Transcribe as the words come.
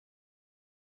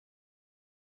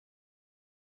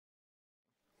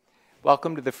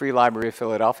Welcome to the Free Library of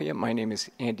Philadelphia. My name is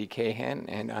Andy Cahan,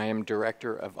 and I am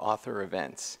Director of Author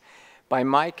Events. By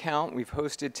my count, we've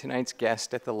hosted tonight's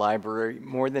guest at the library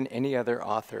more than any other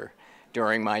author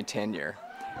during my tenure.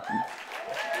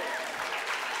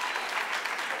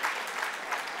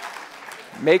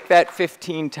 Make that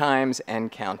 15 times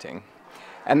and counting.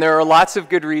 And there are lots of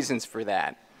good reasons for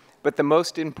that. But the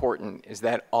most important is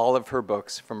that all of her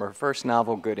books, from her first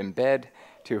novel, Good in Bed,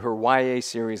 to her YA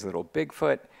series, Little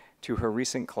Bigfoot, to her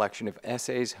recent collection of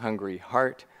essays, Hungry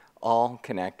Heart, all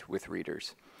connect with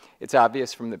readers. It's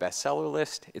obvious from the bestseller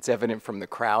list. It's evident from the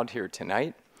crowd here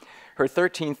tonight. Her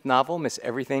 13th novel, Miss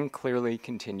Everything, clearly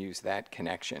continues that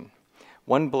connection.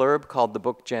 One blurb called the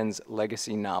book Jen's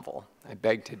legacy novel. I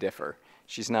beg to differ.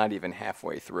 She's not even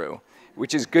halfway through,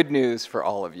 which is good news for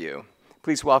all of you.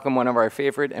 Please welcome one of our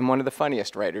favorite and one of the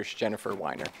funniest writers, Jennifer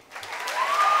Weiner.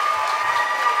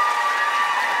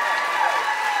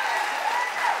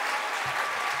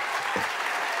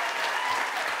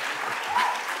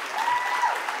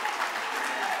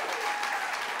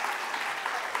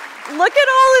 Look at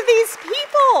all of these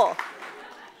people.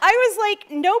 I was like,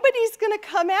 nobody's gonna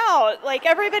come out. Like,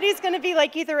 everybody's gonna be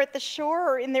like either at the shore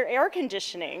or in their air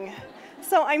conditioning.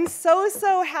 So I'm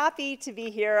so happy to be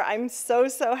here. I'm so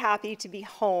happy to be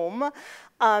home.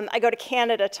 I go to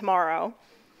Canada tomorrow,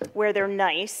 where they're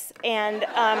nice, and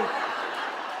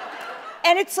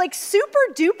it's like super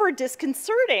duper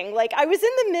disconcerting. Like, I was in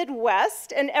the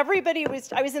Midwest, and I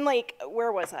was in like,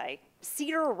 where was I?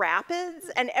 Cedar Rapids,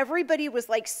 and everybody was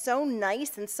like so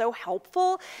nice and so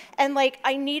helpful, and like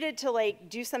I needed to like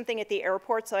do something at the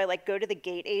airport, so I like go to the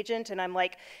gate agent, and I'm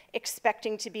like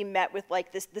expecting to be met with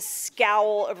like this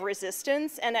scowl of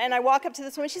resistance, and I walk up to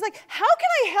this woman, she's like, "How can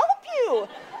I help you?"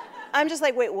 I'm just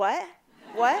like, "Wait, what?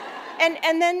 What?"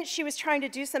 And then she was trying to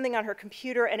do something on her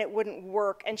computer and it wouldn't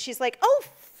work, and she's like, "Oh,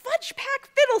 fudge pack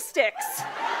fiddlesticks."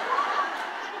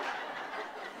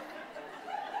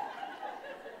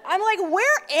 I'm like,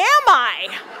 where am I?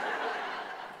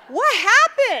 What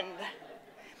happened?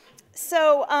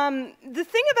 So the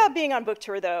thing about being on book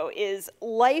tour, though, is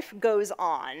life goes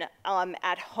on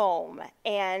at home.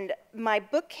 And my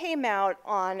book came out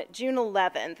on June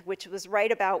 11th, which was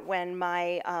right about when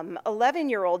my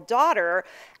 11-year-old daughter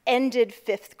ended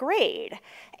 5th grade.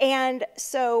 And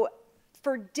so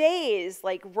for days,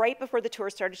 like right before the tour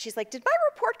started, she's like, "Did my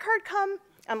report card come?"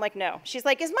 I'm like, "No." She's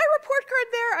like, "Is my report card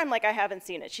there?" I'm like, "I haven't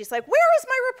seen it." She's like, "Where is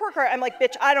my report card?" I'm like,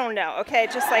 "Bitch, I don't know, okay?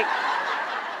 Just like,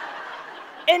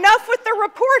 enough with the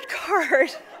report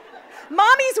card.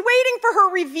 Mommy's waiting for her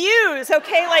reviews,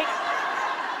 okay? Like,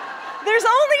 there's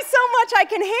only so much I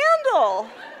can handle."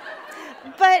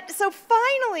 But so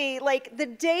finally, like the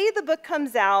day the book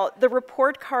comes out, the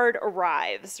report card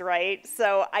arrives, right?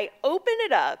 So I open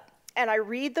it up, and I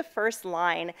read the first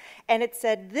line, and it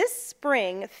said, "This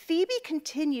spring, Phoebe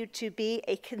continued to be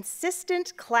a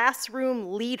consistent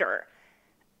classroom leader."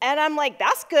 And I'm like,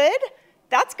 that's good.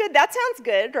 That's good. That sounds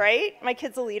good, right? My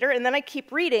kid's a leader. And then I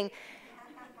keep reading.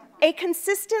 "A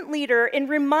consistent leader in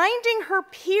reminding her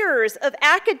peers of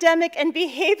academic and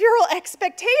behavioral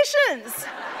expectations."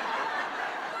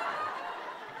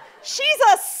 She's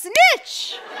a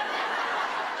snitch.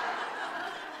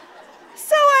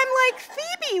 So I'm like,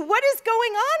 "Phoebe, what is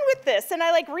going on with this?" And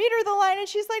I like read her the line, and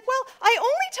she's like, "Well, I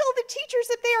only tell the teachers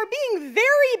that they are being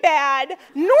very bad.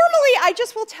 Normally, I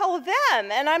just will tell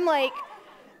them." And I'm like,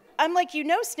 "You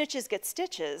know snitches get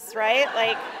stitches, right?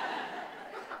 Like,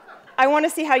 I want to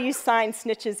see how you sign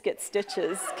snitches get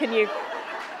stitches. Can you?"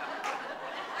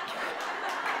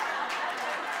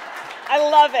 I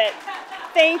love it.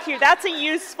 Thank you. That's a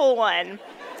useful one.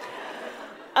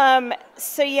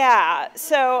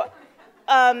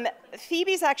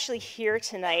 Phoebe's actually here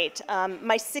tonight.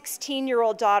 My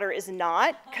 16-year-old daughter is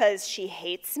not, because she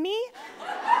hates me.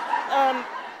 And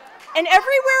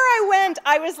everywhere I went,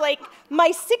 I was like,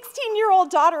 my 16-year-old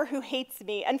daughter who hates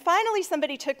me. And finally,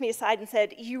 somebody took me aside and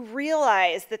said, "You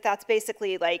realize that that's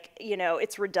basically like, you know,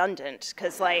 it's redundant,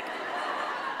 because like,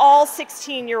 all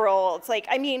 16-year-olds, like,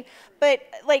 I mean, but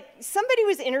like somebody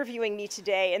was interviewing me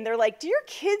today, and they're like, "Do your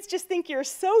kids just think you're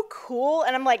so cool?"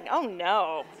 And I'm like, "Oh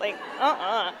no, like,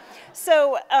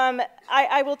 So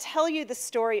I will tell you the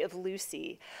story of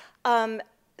Lucy.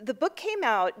 The book came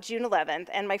out June 11th,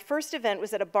 and my first event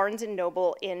was at a Barnes &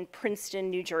 Noble in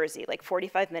Princeton, New Jersey, like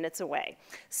 45 minutes away.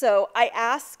 So I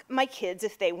asked my kids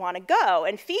if they want to go,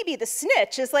 and Phoebe, the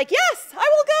snitch, is like, "Yes, I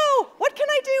will go. What can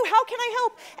I do? How can I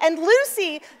help?" And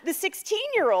Lucy, the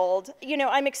 16-year-old, you know,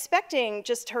 I'm expecting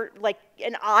just her, like,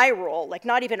 an eye roll, like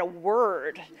not even a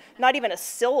word, not even a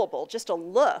syllable, just a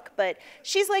look. But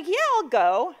she's like, "Yeah, I'll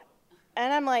go."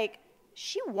 And I'm like,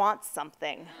 she wants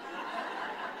something.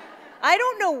 I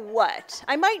don't know what.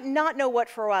 I might not know what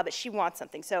for a while, but she wants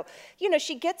something. So, you know,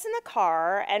 she gets in the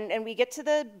car, and we get to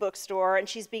the bookstore, and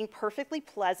she's being perfectly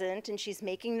pleasant, and she's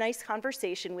making nice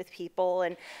conversation with people,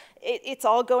 and it's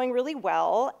all going really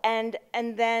well. And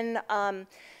then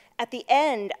at the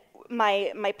end,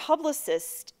 my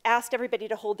publicist asked everybody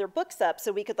to hold their books up so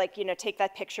we could, like, you know, take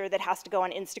that picture that has to go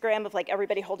on Instagram of, like,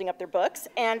 everybody holding up their books.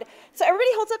 And so everybody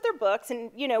holds up their books, and,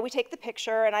 you know, we take the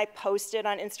picture, and I post it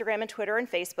on Instagram and Twitter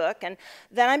and Facebook. And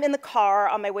then I'm in the car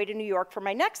on my way to New York for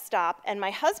my next stop, and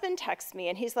my husband texts me,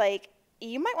 and he's like,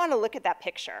 you might want to look at that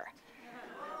picture.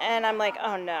 And I'm like,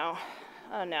 oh, no.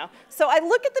 Oh, no. So I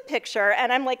look at the picture,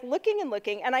 and I'm, like, looking and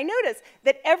looking, and I notice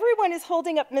that everyone is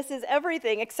holding up Mrs.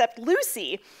 Everything except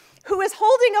Lucy, who is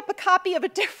holding up a copy of a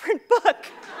different book.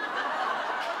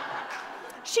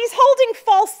 She's holding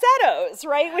falsettos,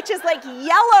 right, which is like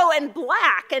yellow and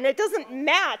black, and it doesn't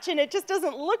match, and it just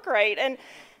doesn't look right. And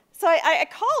so I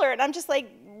call her, and I'm just like,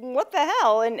 what the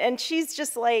hell? And she's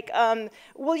just like,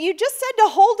 well, you just said to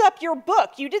hold up your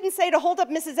book. You didn't say to hold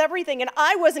up Mrs. Everything, and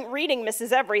I wasn't reading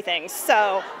Mrs. Everything,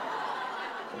 so.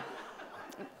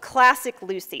 Classic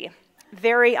Lucy,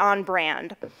 very on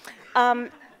brand.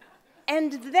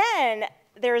 And then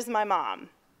there's my mom,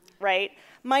 right?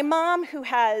 My mom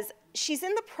she's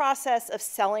in the process of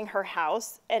selling her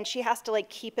house, and she has to, like,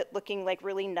 keep it looking, like,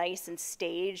 really nice and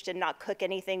staged and not cook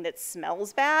anything that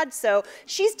smells bad. So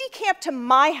she's decamped to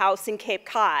my house in Cape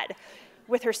Cod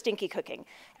with her stinky cooking.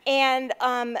 And,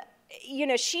 you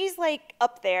know, she's, like,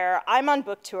 up there. I'm on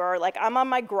book tour. Like, I'm on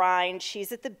my grind.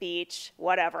 She's at the beach,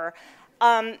 whatever.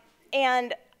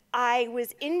 And I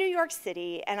was in New York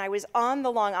City, and I was on the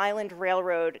Long Island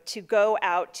Railroad to go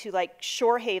out to, like,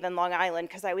 Shore Haven, Long Island,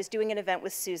 because I was doing an event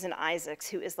with Susan Isaacs,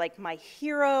 who is, like, my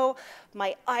hero,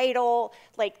 my idol,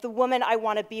 like, the woman I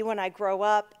want to be when I grow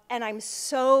up. And I'm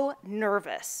so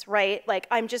nervous, right? Like,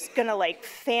 I'm just gonna, like,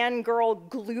 fangirl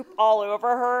gloop all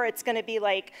over her. It's gonna be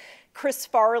like Chris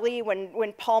Farley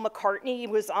when Paul McCartney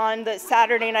was on the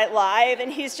Saturday Night Live,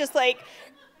 and he's just like,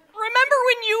 remember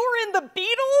when you were in the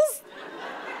Beatles?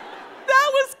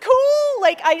 That was cool.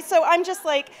 Like, so I'm just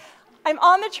like, I'm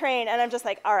on the train, and I'm just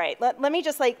like, all right, let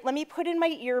me put in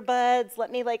my earbuds,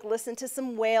 let me, like, listen to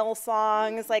some whale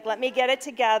songs, like, let me get it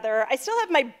together. I still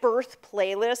have my birth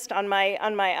playlist on my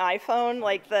iPhone,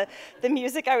 like the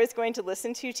music I was going to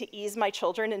listen to ease my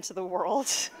children into the world.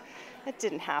 That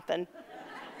didn't happen.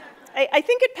 I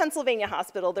think at Pennsylvania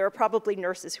Hospital, there are probably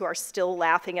nurses who are still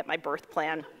laughing at my birth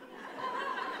plan.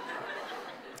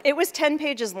 It was 10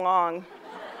 pages long.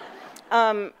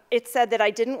 It said that I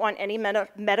didn't want any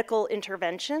medical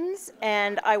interventions,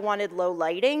 and I wanted low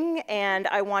lighting, and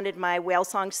I wanted my whale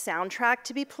song soundtrack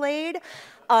to be played.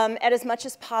 At as much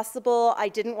as possible, I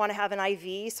didn't want to have an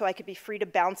IV, so I could be free to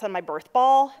bounce on my birth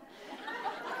ball.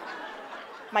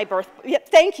 Yep,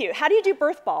 thank you. How do you do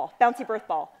birth ball? Bouncy birth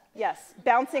ball. Yes,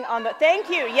 bouncing on the, thank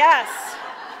you, yes.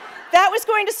 That was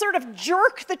going to sort of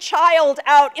jerk the child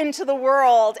out into the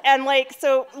world, and, like,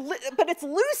 so, but it's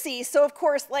Lucy, so of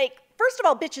course, like, first of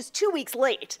all, bitch is 2 weeks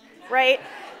late, right?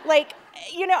 Like,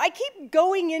 you know, I keep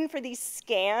going in for these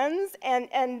scans,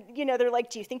 and you know, they're like,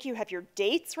 do you think you have your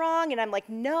dates wrong? And I'm like,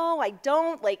 no, I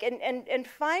don't, like, and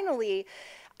finally,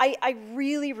 I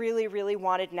really, really, really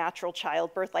wanted natural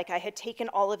childbirth. Like, I had taken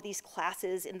all of these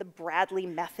classes in the Bradley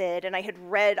method, and I had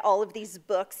read all of these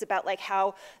books about, like,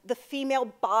 how the female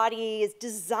body is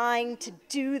designed to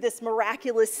do this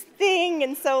miraculous thing.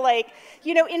 And so, like,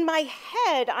 you know, in my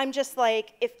head, I'm just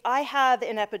like, if I have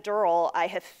an epidural, I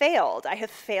have failed. I have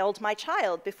failed my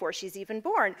child before she's even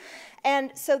born.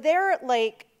 And so they're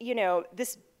like, you know,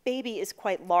 this baby is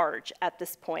quite large at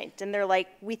this point, and they're like,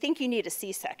 we think you need a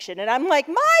C-section. And I'm like,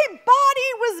 my body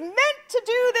was meant to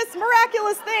do this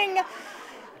miraculous thing.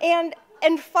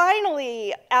 And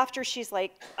finally, after she's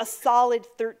like a solid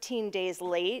 13 days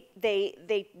late,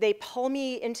 they pull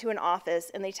me into an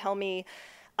office, and they tell me,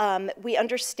 we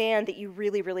understand that you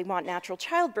really, really want natural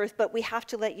childbirth, but we have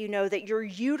to let you know that your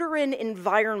uterine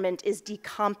environment is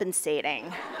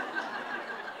decompensating.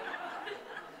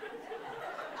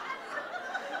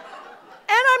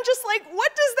 And I'm just like, what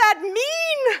does that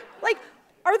mean? Like,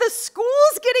 are the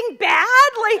schools getting bad?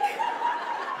 Like,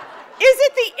 is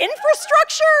it the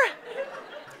infrastructure?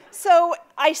 So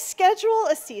I schedule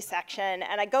a C-section,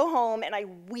 and I go home, and I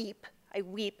weep. I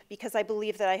weep because I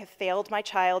believe that I have failed my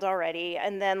child already.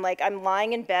 And then, like, I'm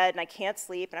lying in bed, and I can't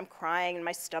sleep, and I'm crying, and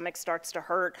my stomach starts to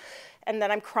hurt. And then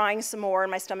I'm crying some more,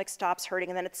 and my stomach stops hurting,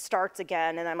 and then it starts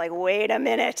again. And I'm like, wait a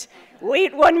minute,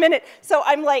 wait 1 minute. So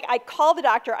I'm like, I call the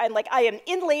doctor. I'm like, I am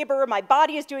in labor. My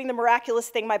body is doing the miraculous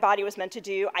thing my body was meant to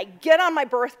do. I get on my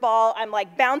birth ball. I'm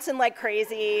like bouncing like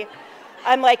crazy.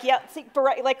 I'm like, yeah, see,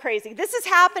 like crazy. This is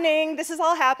happening. This is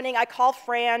all happening. I call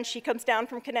Fran. She comes down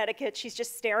from Connecticut. She's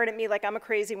just staring at me like I'm a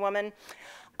crazy woman.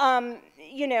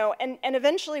 You know, and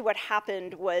eventually what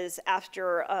happened was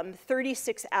after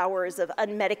 36 hours of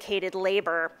unmedicated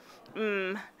labor,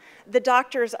 the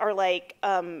doctors are like,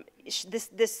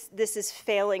 this is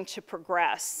failing to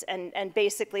progress, and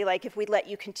basically, like, if we let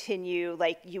you continue,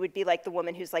 like, you would be like the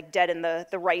woman who's like dead in the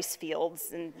rice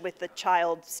fields and with the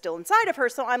child still inside of her.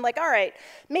 So I'm like, all right,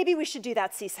 maybe we should do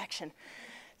that C-section.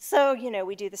 So, you know,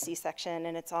 we do the C-section,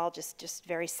 and it's all just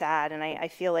very sad, and I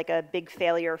feel like a big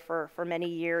failure for many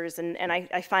years, and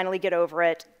I finally get over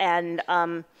it, and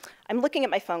I'm looking at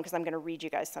my phone because I'm going to read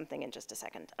you guys something in just a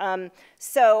second.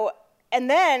 And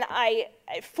then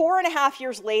 4.5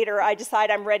 years later, I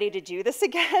decide I'm ready to do this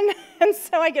again, and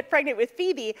so I get pregnant with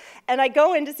Phoebe, and I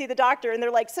go in to see the doctor, and they're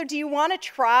like, so do you want to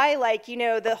try, like, you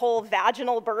know, the whole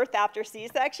vaginal birth after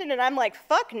C-section? And I'm like,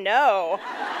 fuck no.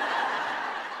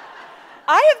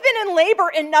 I have been in labor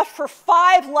enough for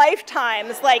 5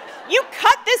 lifetimes. Like, you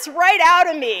cut this right out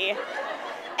of me.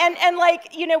 And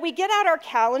like, you know, we get out our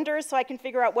calendars so I can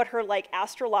figure out what her, like,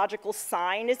 astrological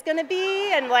sign is going to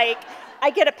be. And, like,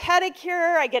 I get a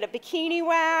pedicure, I get a bikini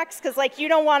wax, because, like, you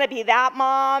don't want to be that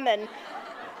mom. And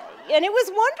it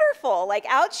was wonderful. Like,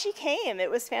 out she came.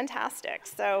 It was fantastic.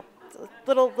 So,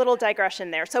 little digression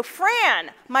there. So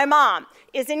Fran, my mom,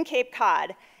 is in Cape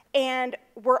Cod. And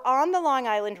we're on the Long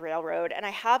Island Railroad, and I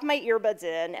have my earbuds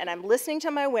in, and I'm listening to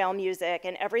my whale music,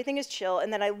 and everything is chill.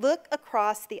 And then I look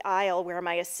across the aisle where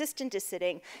my assistant is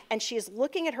sitting, and she is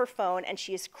looking at her phone, and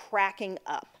she is cracking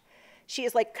up. She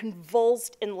is, like,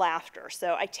 convulsed in laughter.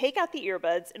 So I take out the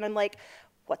earbuds, and I'm like,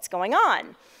 what's going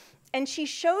on? And she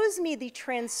shows me the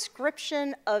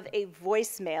transcription of a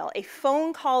voicemail, a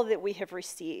phone call that we have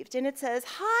received. And it says,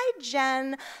 hi,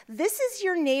 Jen. This is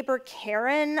your neighbor,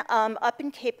 Karen, up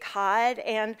in Cape Cod.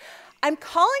 And I'm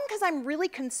calling because I'm really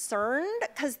concerned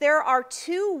because there are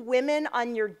 2 women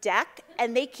on your deck,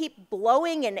 and they keep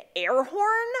blowing an air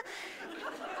horn.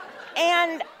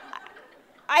 And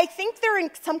I think they're in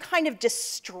some kind of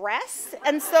distress.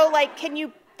 And so, like, can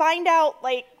you find out,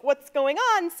 like, what's going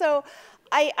on? So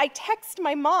I text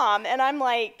my mom, and I'm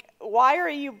like, why are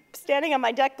you standing on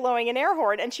my deck blowing an air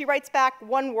horn? And she writes back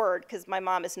one word, because my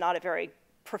mom is not a very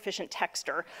proficient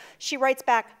texter. She writes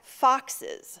back,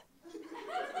 foxes.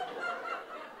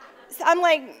 So I'm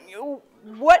like,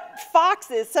 what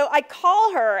foxes? So I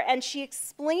call her, and she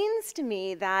explains to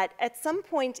me that at some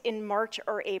point in March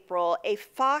or April, a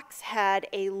fox had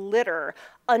a litter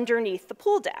underneath the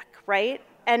pool deck, right?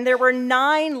 And there were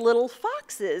 9 little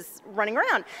foxes running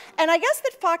around. And I guess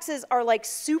that foxes are, like,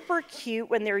 super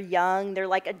cute when they're young. They're,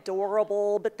 like,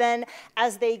 adorable. But then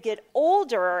as they get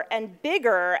older and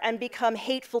bigger and become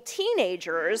hateful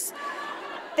teenagers,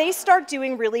 they start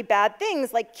doing really bad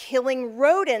things, like killing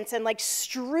rodents and, like,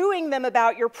 strewing them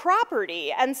about your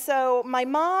property. And so my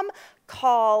mom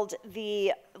called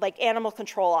the, like, animal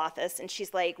control office, and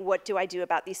she's like, what do I do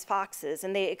about these foxes?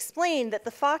 And they explained that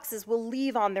the foxes will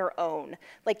leave on their own.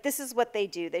 Like, this is what they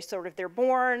do. They're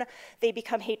born, they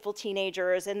become hateful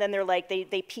teenagers, and then they're like,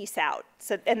 they peace out.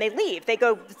 So, and they leave. They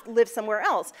go live somewhere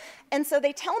else. And so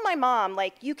they tell my mom,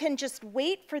 like, you can just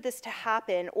wait for this to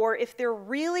happen, or if they're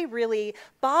really, really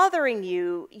bothering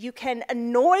you, you can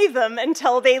annoy them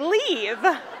until they leave.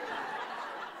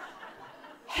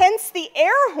 Hence the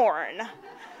air horn.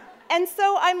 And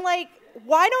so I'm like,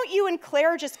 why don't you and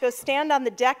Claire just go stand on the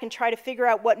deck and try to figure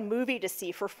out what movie to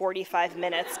see for 45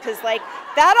 minutes? Because, like,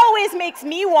 that always makes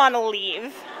me want to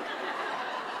leave.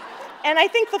 And I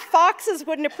think the foxes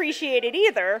wouldn't appreciate it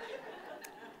either.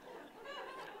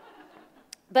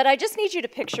 But I just need you to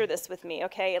picture this with me,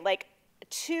 okay? Like,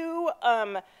 2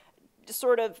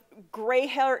 sort of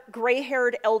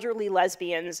gray-haired elderly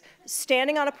lesbians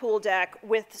standing on a pool deck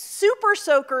with super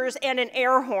soakers and an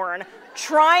air horn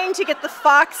trying to get the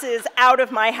foxes out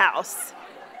of my house.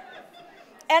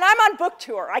 And I'm on book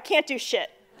tour. I can't do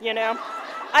shit, you know?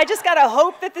 I just gotta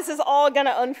hope that this is all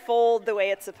gonna unfold the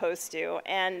way it's supposed to.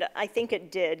 And I think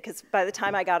it did, because by the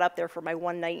time I got up there for my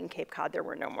one night in Cape Cod, there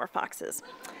were no more foxes.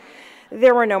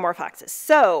 There were no more foxes.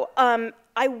 So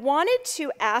I wanted to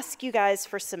ask you guys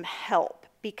for some help,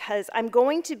 because I'm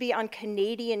going to be on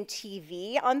Canadian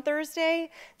TV on Thursday.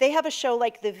 They have a show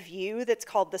like The View that's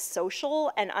called The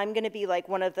Social, and I'm going to be like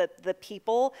one of the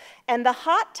people. And the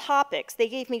hot topics, they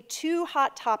gave me 2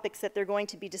 hot topics that they're going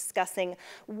to be discussing.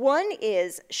 One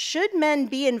is, should men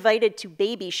be invited to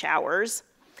baby showers?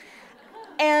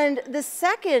 And the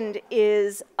second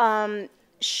is,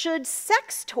 should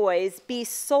sex toys be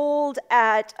sold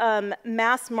at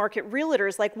mass market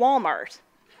realtors like Walmart?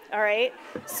 all right?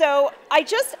 So I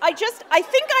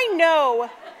think I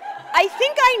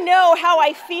know how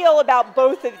I feel about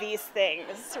both of these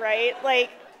things, right? Like,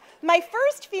 my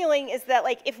first feeling is that,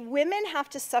 like, if women have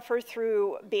to suffer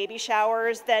through baby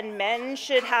showers, then men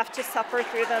should have to suffer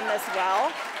through them as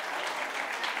well.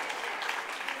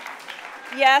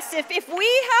 Yes, if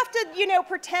we have to,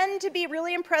 pretend to be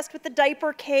really impressed with the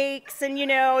diaper cakes and,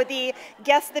 the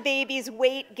guess the baby's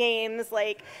weight games,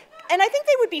 like, and I think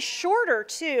they would be shorter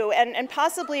too, and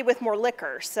possibly with more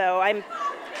liquor. So I'm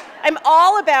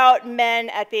all about men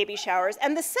at baby showers.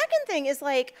 And the second thing is,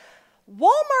 like,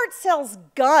 Walmart sells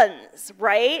guns,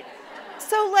 right?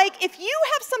 So, like, if you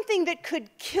have something that could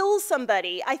kill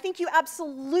somebody, I think you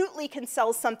absolutely can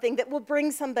sell something that will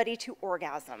bring somebody to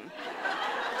orgasm.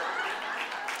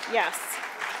 Yes.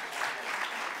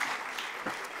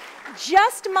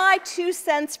 Just my 2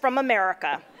 cents from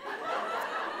America.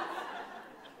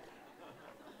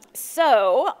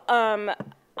 So, I'm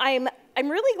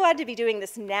really glad to be doing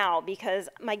this now, because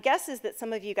my guess is that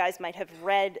some of you guys might have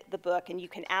read the book and you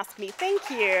can ask me. Thank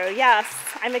you. Yes,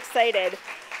 I'm excited.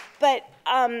 But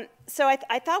so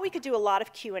I thought we could do a lot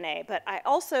of Q&A, but I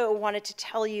also wanted to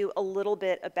tell you a little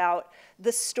bit about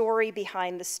the story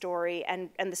behind the story and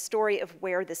the story of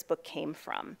where this book came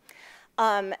from.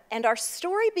 And our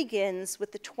story begins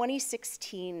with the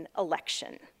 2016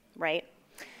 election, right?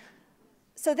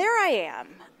 So there I am.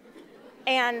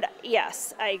 And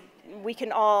yes, we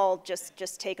can all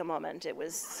just take a moment. It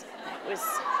was,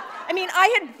 I mean, I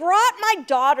had brought my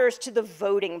daughters to the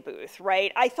voting booth,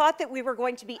 right? I thought that we were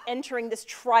going to be entering this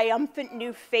triumphant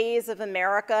new phase of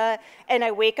America, and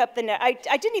I wake up I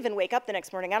didn't even wake up the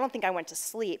next morning. I don't think I went to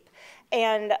sleep.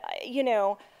 And,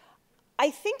 I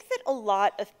think that a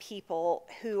lot of people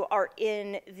who are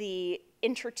in the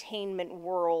entertainment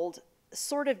world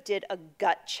sort of did a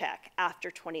gut check after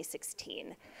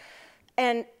 2016.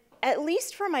 And at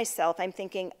least for myself, I'm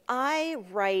thinking, I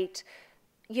write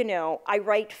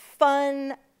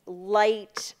fun,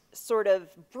 light, sort of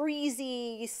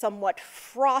breezy, somewhat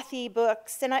frothy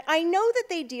books. And I know that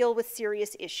they deal with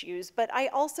serious issues, but I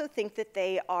also think that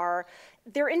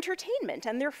they're entertainment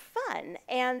and they're fun.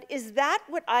 And is that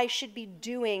what I should be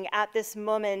doing at this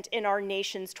moment in our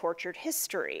nation's tortured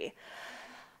history?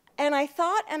 And I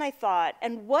thought,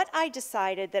 and what I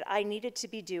decided that I needed to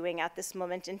be doing at this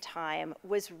moment in time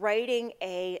was writing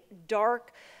a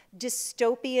dark,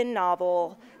 dystopian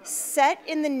novel set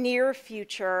in the near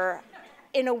future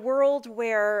in a world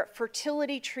where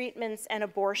fertility treatments and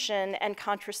abortion and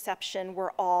contraception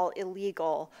were all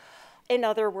illegal. In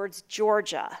other words,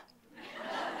 Georgia.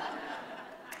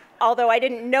 Although I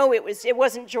didn't know it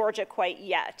wasn't Georgia quite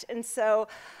yet. And so,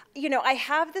 I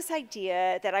have this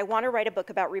idea that I want to write a book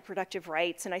about reproductive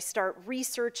rights, and I start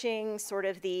researching sort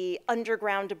of the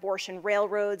underground abortion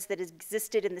railroads that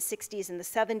existed in the 60s and the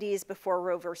 70s before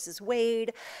Roe versus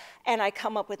Wade, and I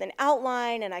come up with an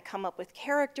outline, and I come up with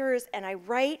characters, and I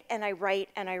write, and I write,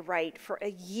 and I write for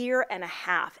a year and a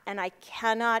half, and I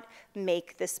cannot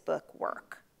make this book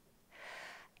work.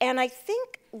 And I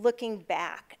think, looking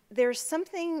back, there's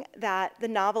something that the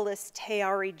novelist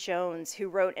Tayari Jones, who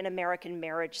wrote An American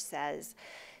Marriage, says.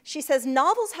 She says,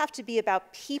 novels have to be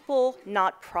about people,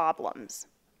 not problems.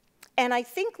 And I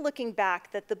think, looking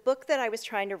back, that the book that I was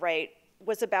trying to write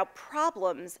was about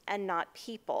problems and not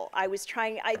people.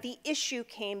 The issue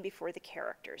came before the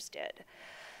characters did.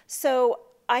 So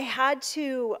I had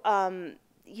to,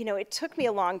 it took me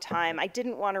a long time. I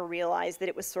didn't want to realize that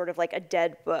it was sort of like a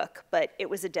dead book, but it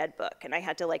was a dead book. And I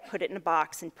had to, like, put it in a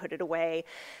box and put it away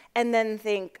and then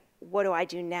think, what do I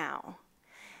do now?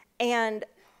 And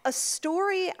a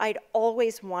story I'd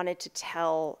always wanted to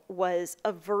tell was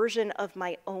a version of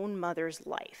my own mother's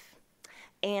life.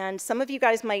 And some of you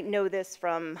guys might know this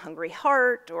from Hungry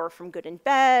Heart, or from Good in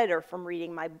Bed, or from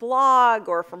reading my blog,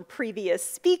 or from previous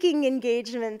speaking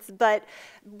engagements. But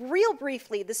real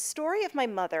briefly, the story of my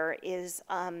mother is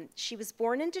she was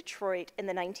born in Detroit in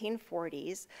the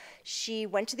 1940s. She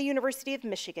went to the University of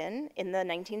Michigan in the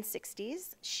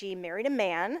 1960s. She married a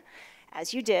man,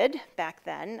 as you did back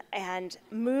then, and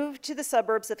moved to the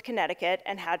suburbs of Connecticut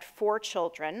and had 4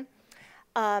 children.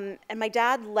 And my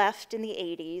dad left in the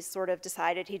 80s, sort of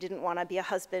decided he didn't want to be a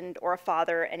husband or a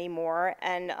father anymore,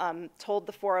 and told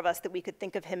the 4 of us that we could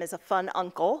think of him as a fun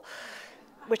uncle,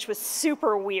 which was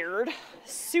super weird,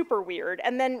 super weird.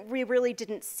 And then we really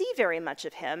didn't see very much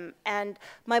of him. And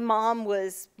my mom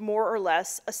was more or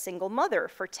less a single mother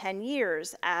for 10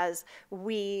 years as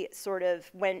we sort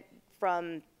of went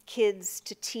from kids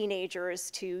to teenagers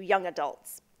to young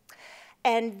adults.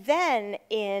 And then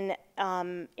in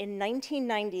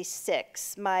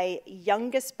 1996, my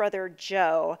youngest brother,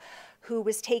 Joe, who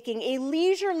was taking a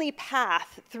leisurely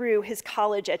path through his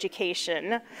college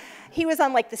education. He was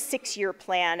on like the 6-year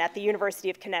plan at the University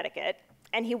of Connecticut,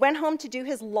 and he went home to do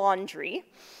his laundry,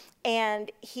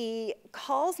 and he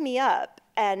calls me up,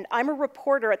 and I'm a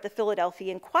reporter at the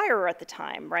Philadelphia Inquirer at the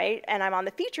time, right? And I'm on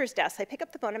the features desk. I pick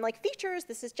up the phone. I'm like, features,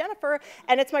 this is Jennifer.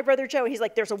 And it's my brother Joe. He's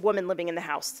like, there's a woman living in the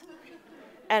house.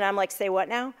 And I'm like, say what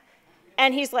now?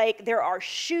 And he's like, there are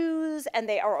shoes, and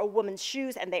they are a woman's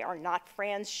shoes, and they are not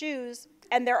Fran's shoes.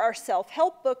 And there are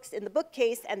self-help books in the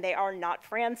bookcase, and they are not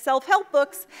Fran's self-help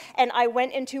books. And I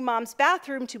went into Mom's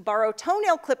bathroom to borrow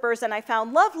toenail clippers, and I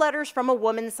found love letters from a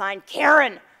woman signed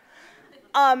Karen.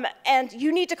 And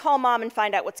you need to call Mom and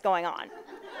find out what's going on.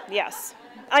 Yes,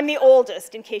 I'm the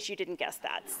oldest, in case you didn't guess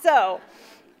that. So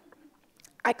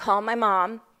I call my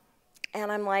mom,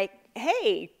 and I'm like,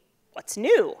 hey, what's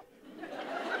new?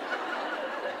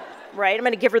 Right, I'm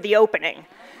gonna give her the opening.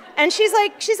 And she's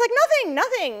like,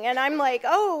 nothing. And I'm like,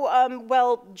 oh,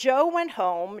 well, Joe went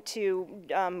home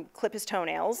to clip his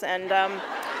toenails, and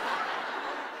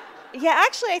yeah,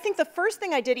 actually, I think the first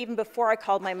thing I did even before I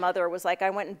called my mother was like I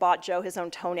went and bought Joe his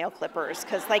own toenail clippers,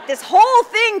 because like this whole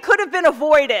thing could have been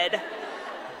avoided.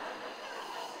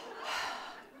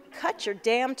 Cut your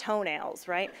damn toenails,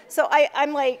 right? So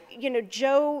I'm like, you know,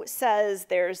 Joe says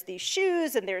there's these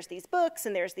shoes and there's these books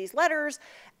and there's these letters,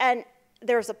 and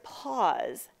there's a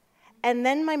pause. And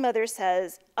then my mother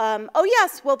says, oh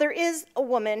yes, well there is a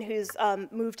woman who's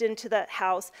moved into the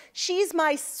house. She's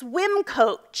my swim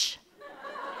coach.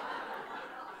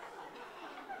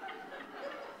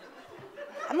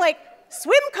 I'm like,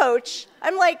 swim coach?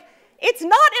 I'm like, it's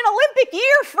not an Olympic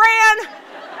year, Fran.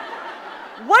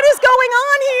 What is going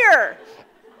on here?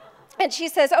 And she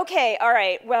says, okay, all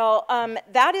right, well,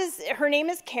 her name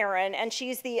is Karen, and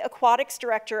she's the aquatics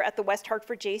director at the West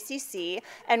Hartford JCC,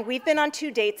 and we've been on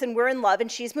 2 dates, and we're in love, and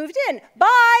she's moved in.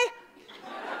 Bye!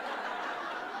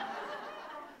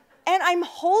 And I'm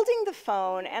holding the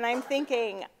phone, and I'm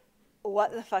thinking,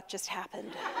 what the fuck just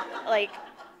happened? Like,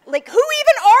 who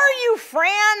even are you,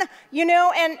 Fran? You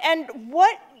know, and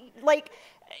what, like,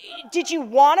 did you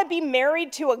want to be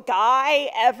married to a guy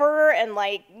ever and,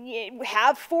 like,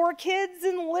 have 4 kids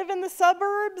and live in the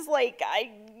suburbs? Like,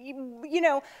 you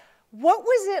know, what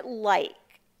was it like?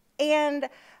 And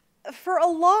for a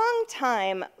long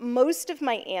time, most of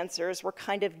my answers were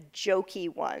kind of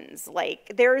jokey ones.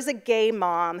 Like, there's a gay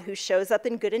mom who shows up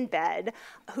in Good in Bed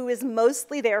who is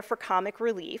mostly there for comic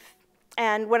relief.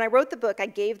 And when I wrote the book, I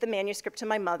gave the manuscript to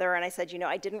my mother, and I said, you know,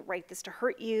 I didn't write this to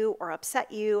hurt you or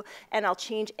upset you, and I'll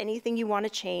change anything you want to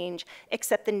change,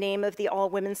 except the name of the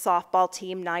all-women softball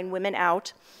team, 9 Women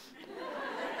Out.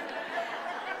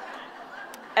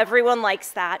 Everyone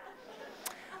likes that.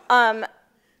 But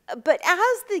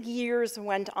as the years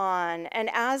went on, and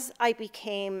as I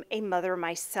became a mother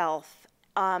myself,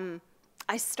 I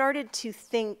started to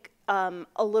think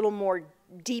a little more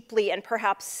deeply and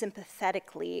perhaps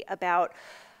sympathetically about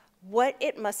what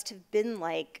it must have been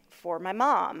like for my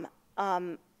mom,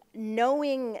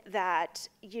 knowing that,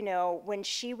 you know, when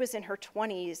she was in her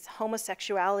 20s,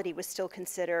 homosexuality was still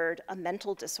considered a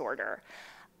mental disorder.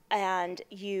 And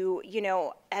you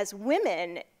know, as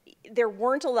women, there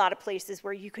weren't a lot of places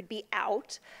where you could be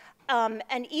out.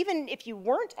 And even if you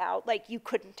weren't out, like, you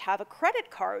couldn't have a credit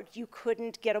card, you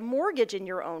couldn't get a mortgage in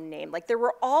your own name. Like, there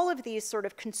were all of these sort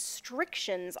of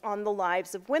constrictions on the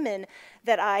lives of women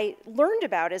that I learned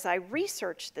about as I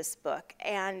researched this book.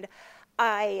 And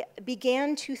I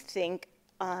began to think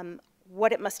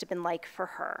what it must have been like for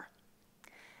her.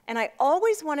 And I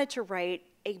always wanted to write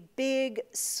a big,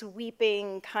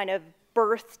 sweeping kind of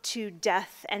birth to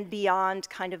death and beyond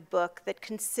kind of book that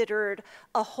considered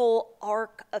a whole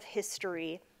arc of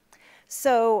history.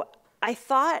 So I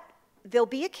thought there'll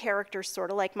be a character sort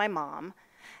of like my mom,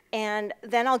 and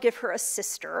then I'll give her a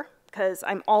sister, because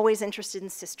I'm always interested in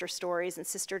sister stories and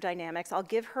sister dynamics. I'll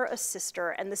give her a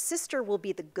sister, and the sister will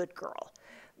be the good girl.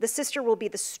 The sister will be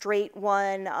the straight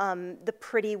one, the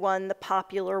pretty one, the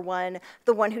popular one,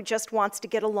 the one who just wants to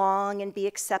get along and be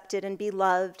accepted and be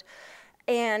loved.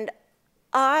 And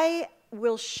I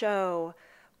will show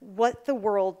what the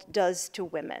world does to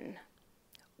women,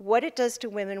 what it does to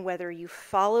women whether you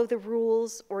follow the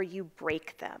rules or you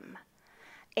break them,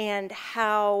 and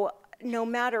how no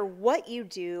matter what you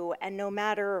do and no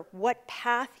matter what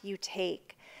path you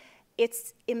take,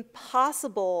 it's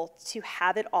impossible to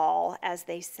have it all, as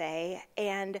they say,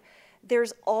 and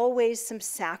there's always some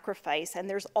sacrifice and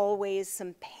there's always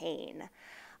some pain.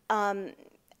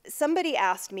 Somebody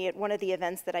asked me at one of the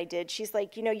events that I did, she's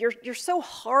like, you know, you're so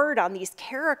hard on these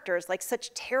characters, like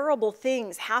such terrible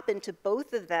things happen to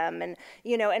both of them, and,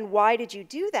 you know, and why did you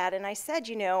do that? And I said,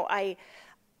 you know, I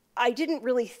I didn't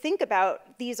really think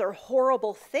about these are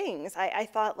horrible things. I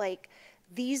thought, like,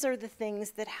 these are the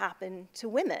things that happen to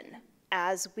women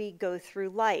as we go through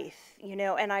life, you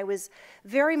know, and I was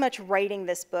very much writing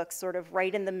this book sort of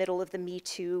right in the middle of the Me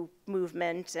Too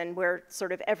movement, and where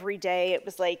sort of every day it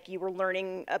was like you were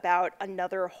learning about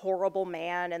another horrible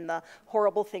man and the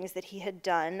horrible things that he had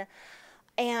done.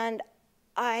 And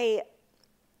I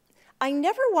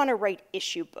never want to write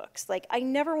issue books. Like, I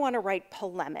never want to write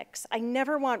polemics. I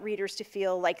never want readers to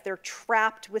feel like they're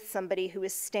trapped with somebody who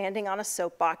is standing on a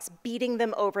soapbox, beating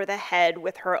them over the head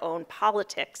with her own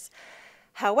politics.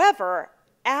 However,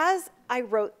 as I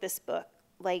wrote this book,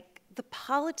 like, the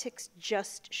politics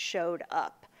just showed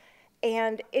up.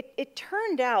 And it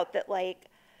turned out that, like,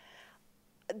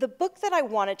 the book that I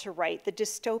wanted to write, the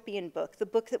dystopian book, the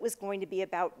book that was going to be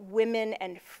about women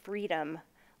and freedom,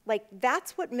 like,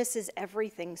 that's what Mrs.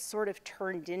 Everything sort of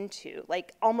turned into.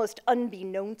 Like, almost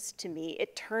unbeknownst to me,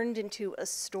 it turned into a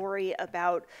story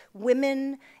about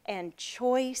women and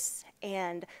choice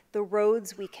and the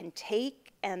roads we can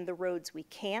take and the roads we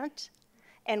can't,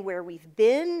 and where we've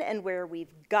been and where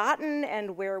we've gotten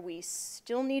and where we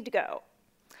still need to go.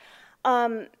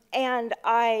 And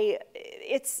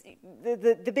it's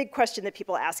the big question that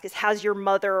people ask is, has your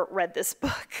mother read this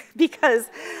book? Because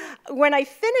when I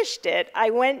finished it, I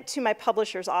went to my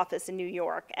publisher's office in New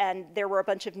York, and there were a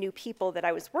bunch of new people that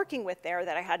I was working with there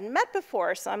that I hadn't met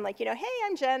before. So I'm like, you know, hey,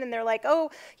 I'm Jen. And they're like, oh,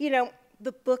 you know,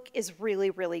 the book is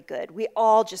really, really good. We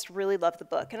all just really love the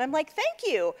book. And I'm like, thank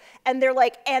you. And they're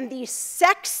like, and these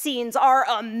sex scenes are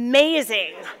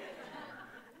amazing.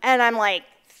 And I'm like,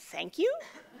 thank you?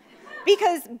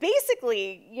 Because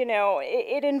basically, you know,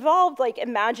 it involved, like,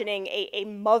 imagining a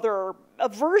mother, a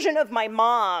version of my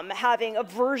mom having a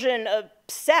version of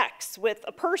sex with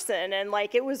a person, and,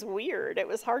 like, it was weird. It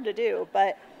was hard to do,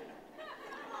 but.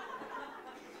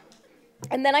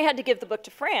 And then I had to give the book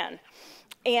to Fran.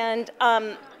 And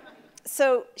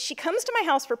so she comes to my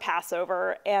house for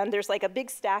Passover, and there's, like, a big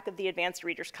stack of the advanced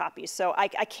reader's copies, so I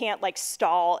can't, like,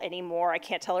 stall anymore. I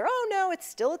can't tell her, oh, no, it's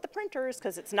still at the printers,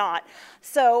 because it's not.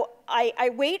 So I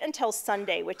wait until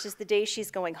Sunday, which is the day she's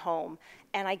going home,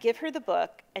 and I give her the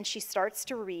book, and she starts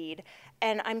to read,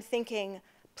 and I'm thinking,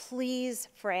 please,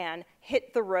 Fran,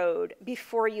 hit the road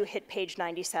before you hit page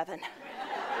 97.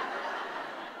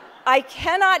 I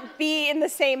cannot be in the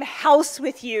same house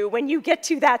with you when you get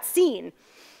to that scene.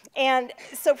 And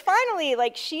so finally,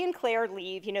 like, she and Claire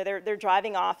leave, you know, they're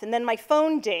driving off, and then my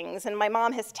phone dings, and my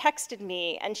mom has texted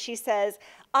me, and she says,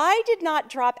 I did not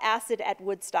drop acid at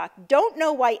Woodstock. Don't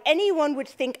know why anyone would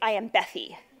think I am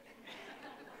Bethy.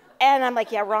 And I'm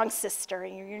like, yeah, wrong sister,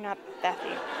 you're not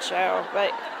Bethy, Joe,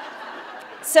 but.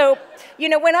 So, you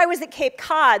know, when I was at Cape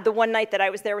Cod, the one night that I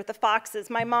was there with the foxes,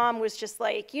 my mom was just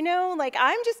like, you know, like,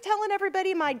 I'm just telling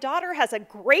everybody my daughter has a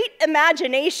great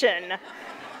imagination.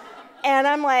 And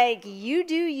I'm like, you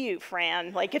do you,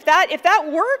 Fran. Like, if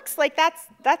that works, like,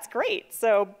 that's great.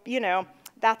 So, you know,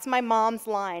 that's my mom's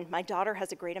line. My daughter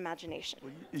has a great imagination.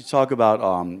 You talk about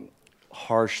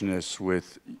harshness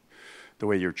with the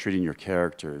way you're treating your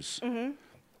characters. Mm-hmm.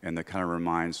 And that kind of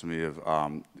reminds me of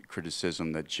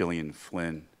criticism that Gillian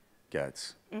Flynn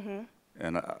gets. Mm-hmm.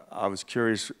 And I was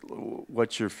curious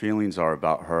what your feelings are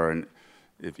about her, and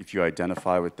if you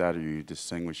identify with that, or you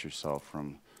distinguish yourself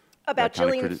from. About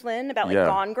Gillian Flynn, about, like, yeah.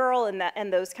 Gone Girl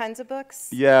and those kinds of books?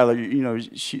 Yeah, like, you know,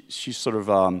 she's sort of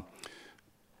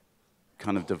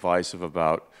kind of divisive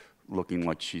about looking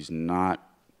like she's not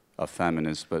a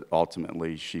feminist, but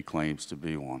ultimately she claims to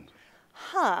be one.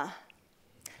 Huh.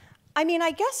 I mean,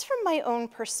 I guess from my own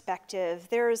perspective,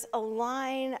 there's a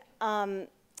line,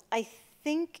 I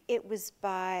think it was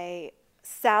by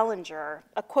Salinger,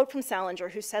 a quote from Salinger,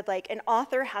 who said, like, an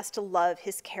author has to love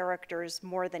his characters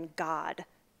more than God.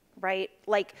 Right?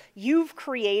 Like, you've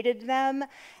created them,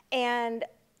 and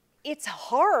it's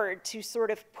hard to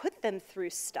sort of put them through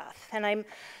stuff. And I'm,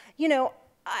 you know,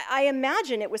 I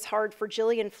imagine it was hard for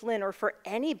Gillian Flynn, or for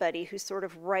anybody who sort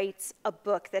of writes a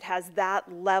book that has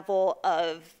that level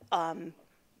of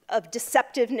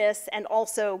deceptiveness and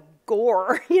also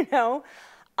gore, you know?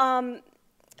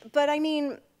 But I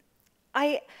mean,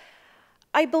 I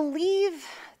believe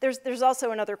there's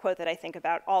also another quote that I think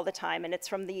about all the time, and it's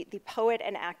from the poet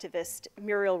and activist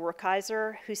Muriel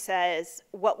Rukeyser, who says,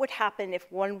 what would happen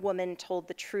if one woman told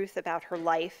the truth about her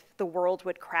life? The world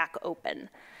would crack open.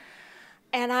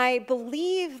 And I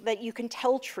believe that you can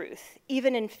tell truth,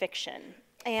 even in fiction.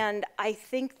 And I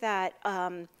think that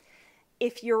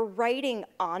if you're writing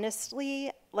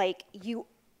honestly, like, you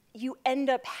end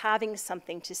up having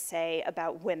something to say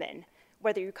about women,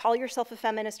 whether you call yourself a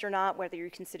feminist or not, whether you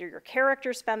consider your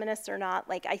characters feminists or not,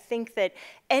 like I think that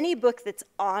any book that's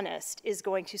honest is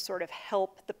going to sort of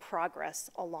help the progress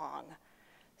along.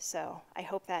 So I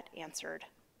hope that answered.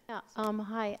 Yeah,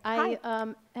 hi. I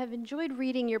have enjoyed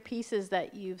reading your pieces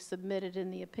that you've submitted in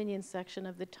the opinion section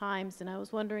of the Times, and I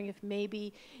was wondering if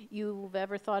maybe you've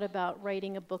ever thought about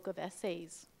writing a book of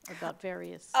essays about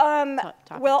various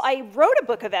topics. Well, I wrote a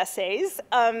book of essays.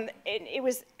 It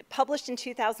was published in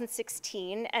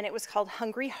 2016, and it was called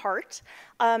Hungry Heart.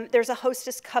 There's a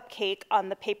Hostess cupcake on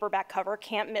the paperback cover,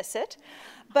 can't miss it.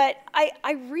 But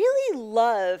I really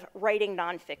love writing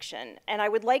nonfiction, and I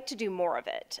would like to do more of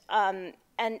it.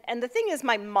 And the thing is,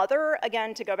 my mother,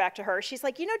 again, to go back to her, she's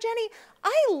like, you know, Jenny,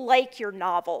 I like your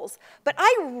novels, but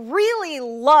I really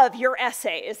love your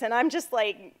essays. And I'm just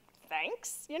like,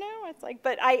 thanks, you know? It's like,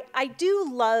 but I do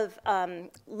love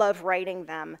writing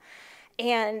them.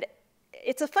 And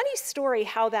it's a funny story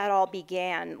how that all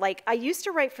began. Like, I used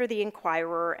to write for The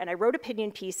Inquirer, and I wrote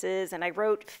opinion pieces, and I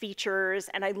wrote features,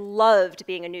 and I loved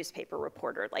being a newspaper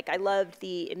reporter. Like, I loved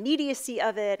the immediacy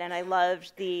of it, and I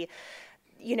loved the,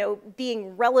 you know,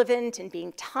 being relevant and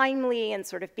being timely and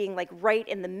sort of being like right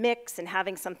in the mix and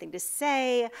having something to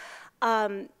say.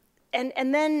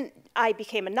 And then I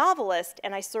became a novelist,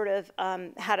 and I sort of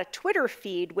had a Twitter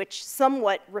feed which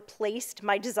somewhat replaced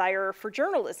my desire for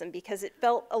journalism, because it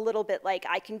felt a little bit like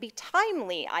I can be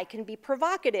timely, I can be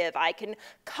provocative, I can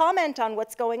comment on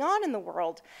what's going on in the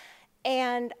world.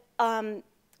 And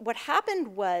what happened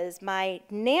was my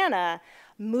Nana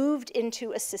moved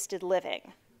into assisted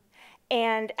living.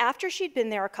 And after she'd been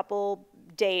there a couple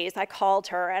days, I called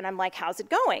her, and I'm like, how's it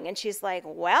going? And she's like,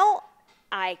 well,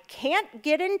 I can't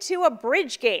get into a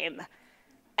bridge game.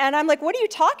 And I'm like, what are you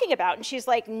talking about? And she's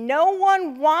like, no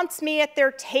one wants me at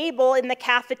their table in the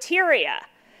cafeteria.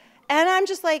 And I'm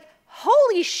just like,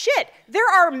 holy shit, there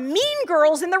are mean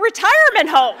girls in the retirement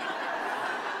home.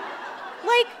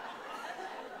 Like,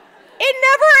 it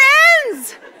never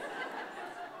ends.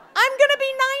 I'm gonna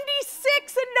be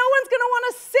 96 and no one's gonna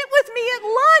wanna sit with me at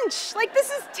lunch. Like, this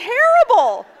is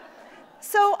terrible.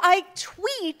 So I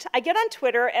get on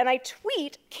Twitter and I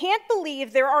tweet, can't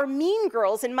believe there are mean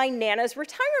girls in my Nana's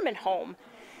retirement home.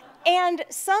 And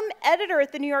some editor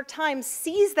at the New York Times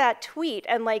sees that tweet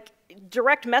and like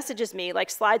direct messages me,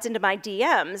 like slides into my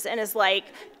DMs and is like,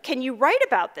 can you write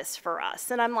about this for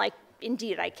us? And I'm like,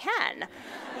 indeed I can.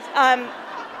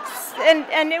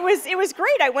 And it was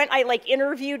great. I like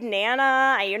interviewed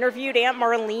Nana, I interviewed Aunt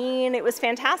Marlene. It was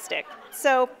fantastic.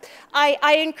 So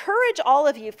I encourage all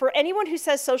of you, for anyone who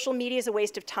says social media is a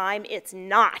waste of time, it's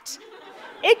not.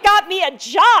 It got me a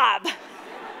job.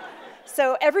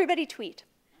 So everybody tweet.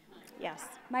 Yes.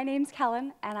 My name's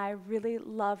Kellen, and I really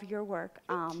love your work.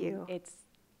 Thank you. It's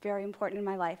very important in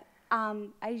my life.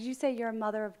 As you say, you're a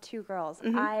mother of two girls.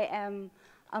 Mm-hmm. I am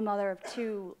a mother of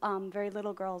two very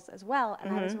little girls as well,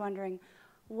 and I was wondering,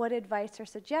 what advice or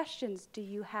suggestions do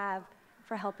you have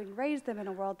for helping raise them in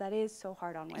a world that is so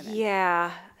hard on women?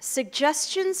 Yeah,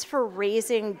 suggestions for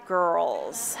raising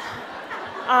girls.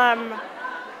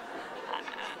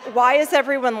 Why is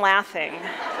everyone laughing?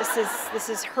 This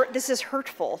is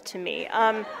hurtful to me.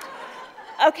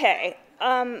 Okay,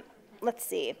 let's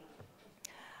see.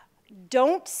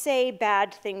 Don't say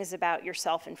bad things about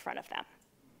yourself in front of them.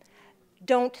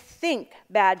 Don't think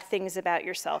bad things about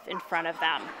yourself in front of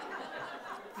them.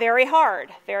 Very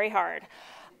hard, very hard.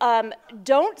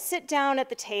 Don't sit down at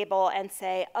the table and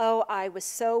say, oh, I was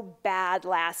so bad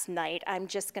last night, I'm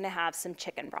just gonna have some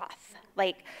chicken broth.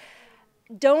 Like,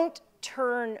 don't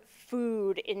turn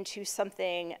food and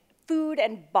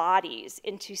bodies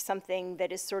into something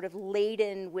that is sort of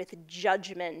laden with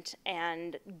judgment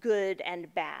and good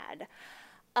and bad.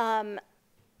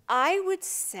 I would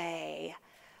say,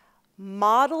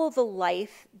 model the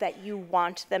life that you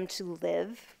want them to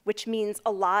live, which means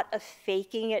a lot of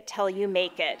faking it till you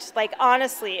make it. Like,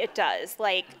 honestly, it does.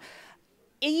 Like,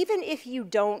 even if you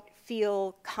don't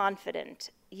feel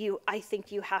confident, I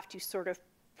think you have to sort of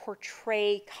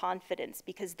portray confidence,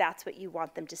 because that's what you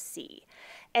want them to see.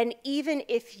 And even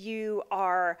if you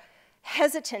are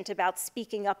hesitant about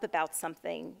speaking up about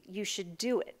something, you should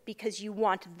do it, because you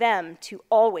want them to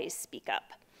always speak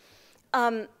up.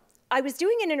 I was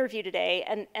doing an interview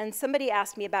today, and somebody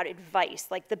asked me about advice,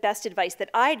 like the best advice that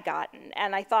I'd gotten,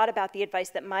 and I thought about the advice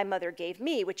that my mother gave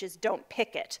me, which is don't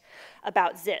pick it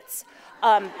about zits.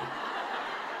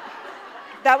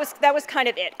 That was kind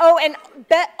of it. Oh, and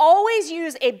always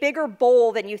use a bigger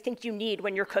bowl than you think you need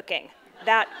when you're cooking.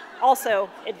 That also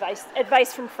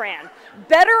advice from Fran.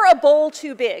 Better a bowl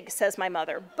too big, says my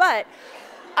mother. But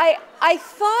I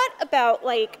thought about,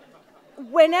 like,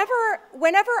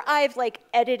 whenever I've like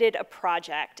edited a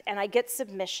project and I get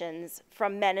submissions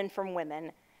from men and from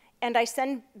women, and I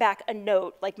send back a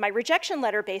note, like my rejection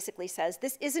letter basically says,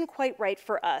 this isn't quite right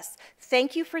for us.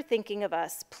 Thank you for thinking of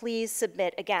us. Please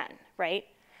submit again, right?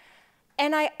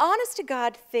 And I, honest to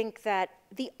God, think that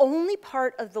the only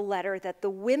part of the letter that the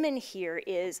women hear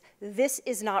is, this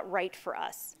is not right for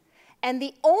us. And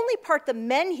the only part the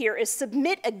men hear is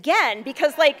submit again,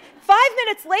 because like 5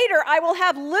 minutes later, I will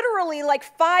have literally like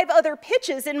 5 other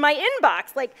pitches in my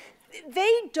inbox. Like,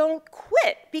 they don't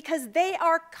quit because they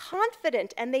are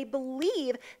confident and they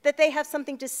believe that they have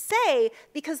something to say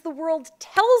because the world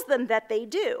tells them that they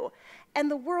do. And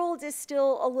the world is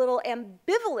still a little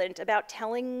ambivalent about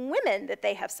telling women that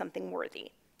they have something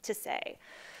worthy to say.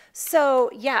 So,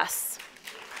 yes.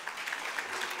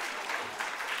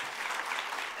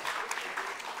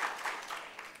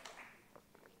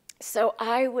 So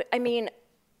I mean,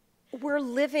 we're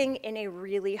living in a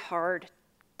really hard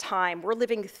time. We're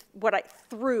living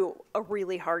through a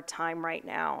really hard time right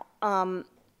now,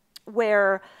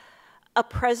 where a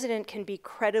president can be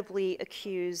credibly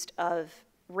accused of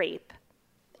rape,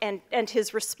 and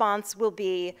his response will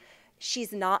be,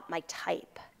 she's not my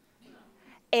type.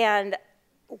 And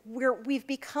we've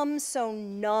become so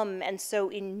numb and so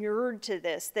inured to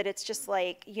this that it's just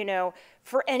like, you know,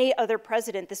 for any other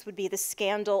president, this would be the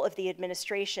scandal of the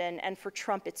administration, and for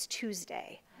Trump, it's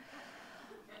Tuesday.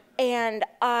 And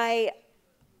I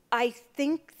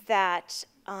think that,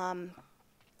 I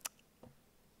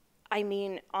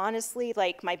mean, honestly,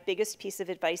 like my biggest piece of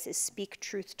advice is speak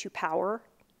truth to power.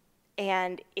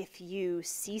 And if you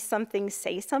see something,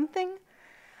 say something.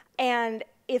 And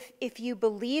if you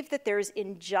believe that there's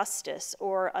injustice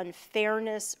or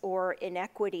unfairness or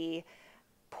inequity,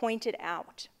 point it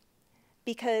out.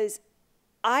 Because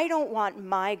I don't want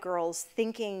my girls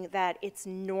thinking that it's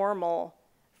normal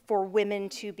for women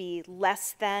to be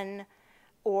less than,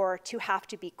 or to have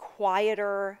to be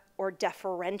quieter or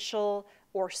deferential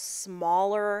or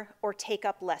smaller or take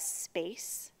up less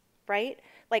space, right?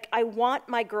 Like, I want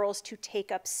my girls to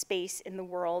take up space in the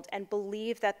world and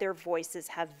believe that their voices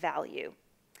have value.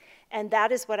 And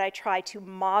that is what I try to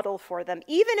model for them,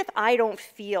 even if I don't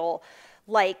feel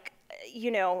like,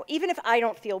 you know, even if I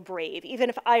don't feel brave, even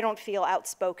if I don't feel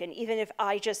outspoken, even if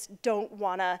I just don't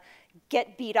want to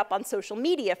get beat up on social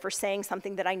media for saying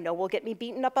something that I know will get me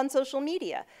beaten up on social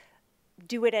media.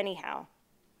 Do it anyhow.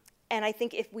 And I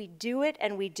think if we do it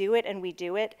and we do it and we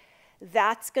do it,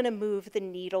 that's going to move the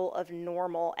needle of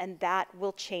normal, and that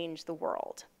will change the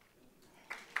world.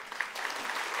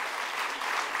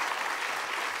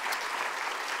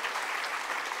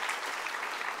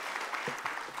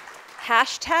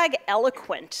 Hashtag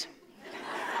eloquent.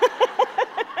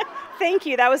 Thank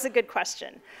you, that was a good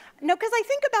question. No, because I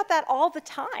think about that all the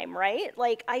time, right?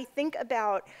 Like, I think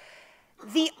about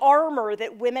the armor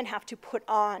that women have to put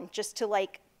on just to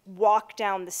like walk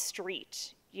down the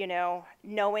street, you know,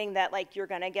 knowing that like you're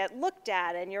gonna get looked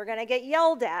at and you're gonna get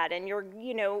yelled at and you're,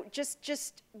 you know,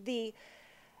 just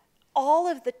all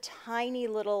of the tiny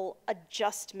little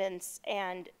adjustments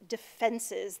and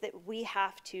defenses that we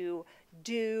have to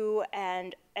do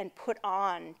and put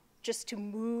on just to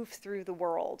move through the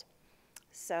world.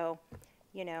 So,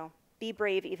 you know, be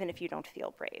brave even if you don't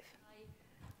feel brave.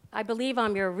 I believe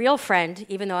I'm your real friend,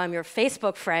 even though I'm your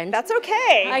Facebook friend. That's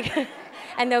okay.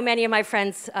 I know many of my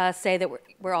friends say that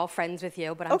we're all friends with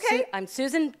you, but I'm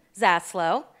Susan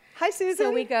Zaslow. Hi, Susan.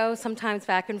 So we go sometimes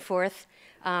back and forth.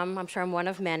 I'm sure I'm one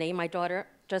of many. My daughter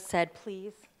just said,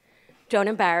 please, don't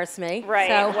embarrass me. Right,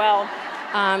 so, well,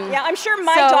 yeah, I'm sure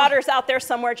my daughter's out there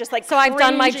somewhere just like So I've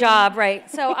done my job, right.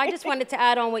 So I just wanted to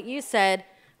add on what you said,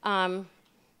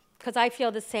 because I feel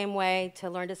the same way, to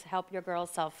learn to help your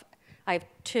girls self. I have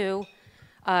 2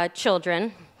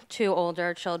 children, 2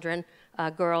 older children,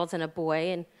 girls and a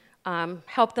boy, and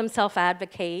help them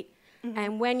self-advocate. Mm-hmm.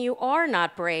 And when you are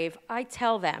not brave, I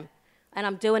tell them, and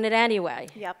I'm doing it anyway.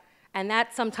 Yep. And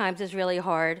that sometimes is really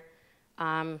hard,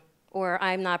 or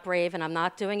I'm not brave and I'm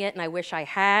not doing it, and I wish I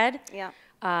had. Yeah.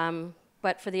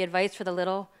 But for the advice for the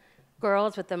little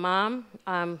girls with the mom,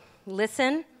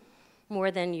 listen more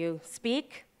than you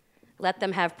speak. Let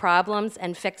them have problems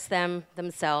and fix them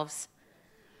themselves.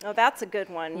 Oh, that's a good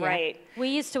one, Yeah. right. We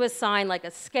used to assign like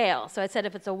a scale. So I said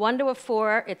if it's a 1 to a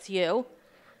 4, it's you.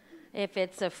 If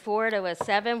it's a 4 to a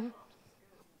 7,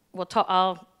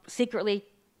 I'll secretly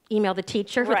email the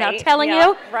teacher without telling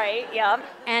you. Right, yeah.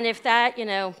 And if that, you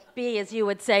know, B, as you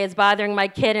would say, is bothering my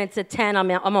kid and it's a 10, I'm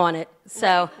on it.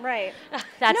 So right.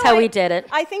 That's how we did it.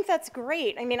 I think that's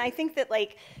great. I mean, I think that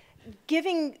like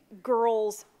giving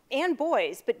girls and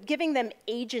boys, but giving them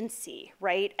agency,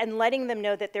 right? And letting them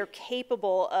know that they're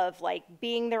capable of like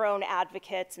being their own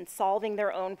advocates and solving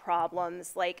their own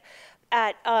problems. Like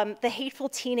at the Hateful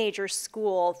Teenagers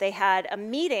School, they had a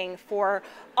meeting for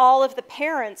all of the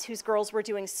parents whose girls were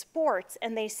doing sports,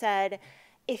 and they said,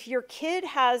 if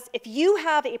you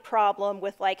have a problem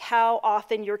with like how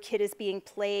often your kid is being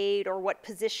played or what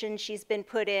position she's been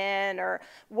put in or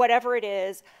whatever it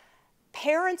is,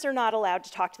 parents are not allowed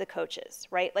to talk to the coaches,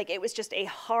 right? Like it was just a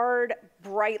hard,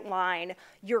 bright line.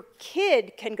 Your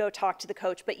kid can go talk to the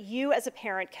coach, but you as a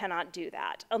parent cannot do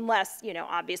that unless,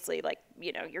 obviously like,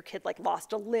 your kid like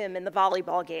lost a limb in the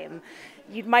volleyball game.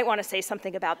 You might want to say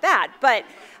something about that. But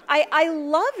I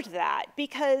loved that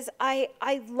because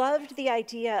I loved the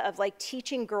idea of like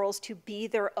teaching girls to be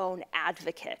their own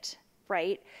advocate,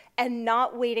 right? And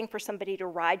not waiting for somebody to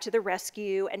ride to the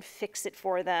rescue and fix it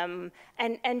for them,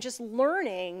 and just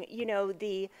learning,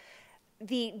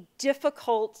 the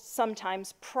difficult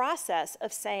sometimes process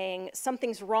of saying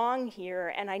something's wrong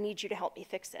here and I need you to help me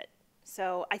fix it.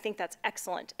 So I think that's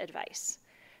excellent advice.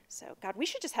 So God, we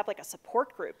should just have like a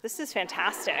support group. This is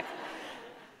fantastic.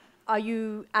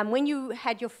 When you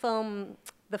had your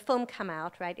the film come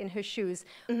out, right, In Her Shoes,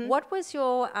 what was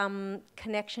your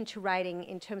connection to writing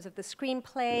in terms of the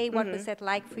screenplay? What was that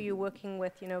like for you working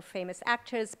with, famous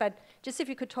actors? But just if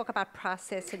you could talk about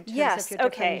process in terms of your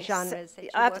different genres that you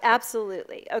work with.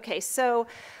 Absolutely. Okay, so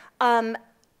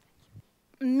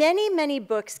many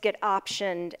books get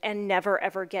optioned and never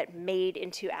ever get made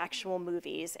into actual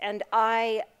movies. And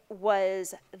I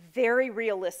was very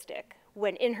realistic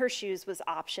when In Her Shoes was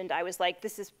optioned. I was like,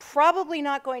 this is probably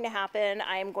not going to happen.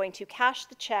 I am going to cash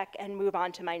the check and move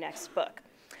on to my next book.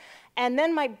 And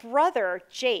then my brother,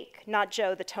 Jake, not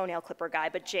Joe, the toenail clipper guy,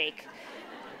 but Jake,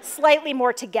 slightly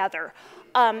more together.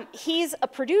 He's a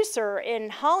producer in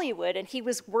Hollywood, and he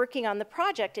was working on the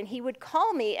project, and he would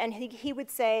call me, and he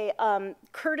would say,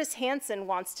 Curtis Hanson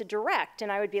wants to direct, and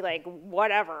I would be like,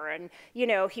 whatever, and,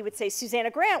 he would say,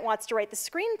 Susanna Grant wants to write the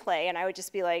screenplay, and I would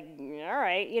just be like, all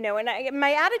right, and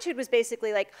my attitude was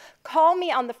basically like, call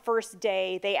me on the first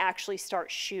day they actually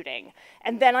start shooting,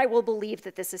 and then I will believe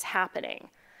that this is happening.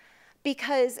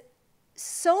 Because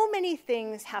so many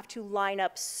things have to line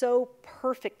up so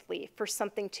perfectly for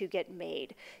something to get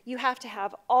made. You have to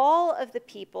have all of the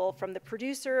people, from the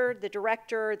producer, the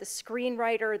director, the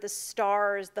screenwriter, the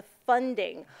stars, the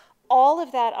funding, all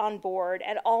of that on board,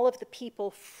 and all of the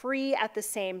people free at the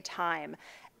same time.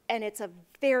 And it's a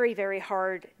very, very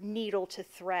hard needle to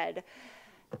thread.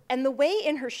 And the way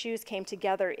In Her Shoes came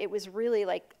together, it was really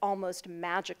like almost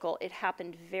magical. It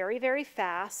happened very, very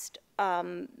fast.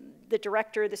 The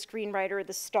director, the screenwriter,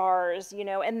 the stars,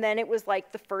 and then it was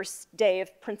like the first day of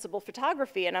principal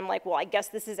photography, and I'm like, well, I guess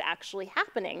this is actually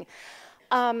happening.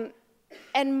 And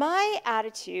my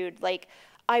attitude, like,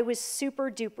 I was super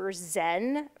duper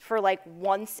zen for like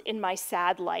once in my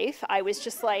sad life. I was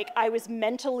just like, I was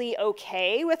mentally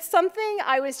okay with something.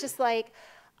 I was just like,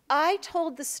 I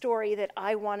told the story that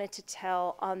I wanted to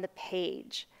tell on the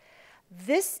page.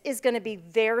 This is going to be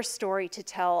their story to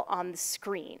tell on the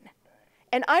screen.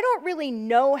 And I don't really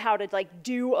know how to like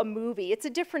do a movie. It's a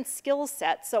different skill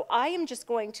set. So I am just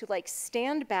going to like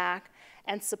stand back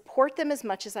and support them as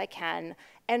much as I can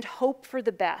and hope for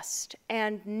the best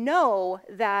and know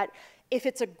that if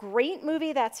it's a great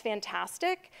movie, that's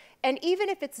fantastic. And even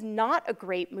if it's not a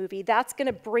great movie, that's going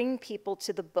to bring people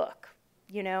to the book.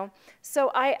 So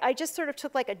I just sort of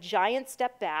took like a giant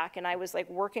step back, and I was like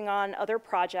working on other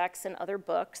projects and other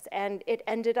books, and it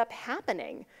ended up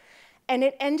happening. And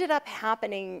it ended up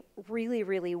happening really,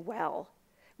 really well,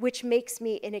 which makes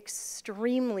me an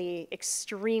extremely,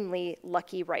 extremely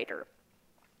lucky writer.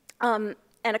 And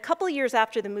a couple of years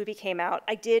after the movie came out,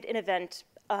 I did an event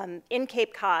in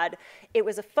Cape Cod. It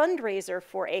was a fundraiser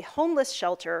for a homeless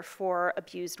shelter for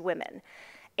abused women.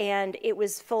 And it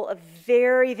was full of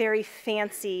very, very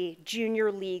fancy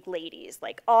junior league ladies,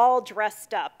 like all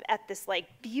dressed up at this like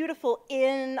beautiful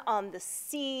inn on the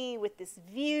sea with this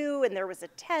view, and there was a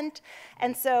tent.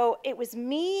 And so it was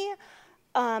me,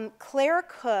 Claire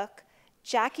Cook,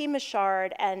 Jackie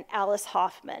Michard, and Alice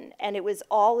Hoffman. And it was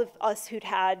all of us who'd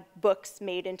had books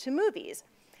made into movies.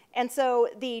 And so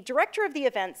the director of the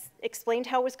events explained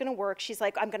how it was going to work. She's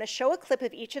like, I'm going to show a clip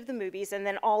of each of the movies, and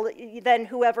then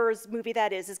whoever's movie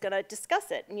that is going to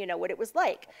discuss it and what it was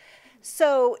like.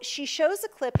 So she shows a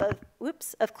clip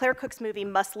of Claire Cook's movie,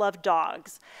 Must Love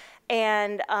Dogs.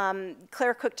 And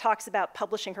Claire Cook talks about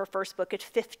publishing her first book at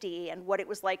 50 and what it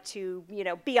was like to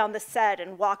be on the set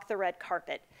and walk the red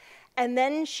carpet. And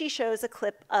then she shows a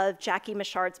clip of Jackie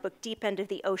Michard's book, Deep End of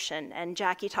the Ocean. And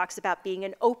Jackie talks about being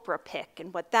an Oprah pick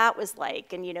and what that was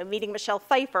like, and meeting Michelle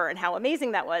Pfeiffer and how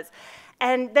amazing that was.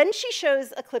 And then she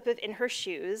shows a clip of In Her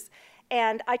Shoes.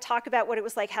 And I talk about what it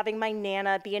was like having my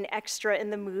Nana be an extra in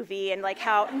the movie, and like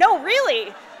how, no,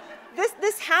 really,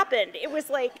 this happened. It was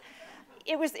like,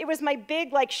 it was my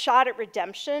big like shot at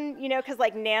redemption, because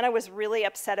like Nana was really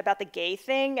upset about the gay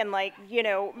thing, and like,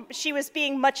 she was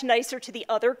being much nicer to the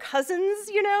other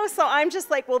cousins, so I'm just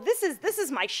like, well, this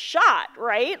is my shot,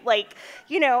 right? Like,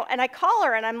 and I call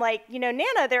her and I'm like,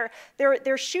 Nana,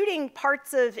 they're shooting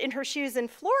parts of In Her Shoes in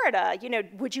Florida,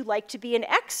 would you like to be an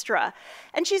extra?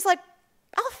 And she's like,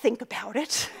 I'll think about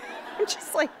it. I'm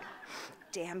just like,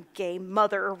 damn gay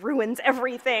mother ruins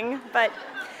everything, but.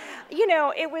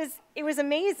 It was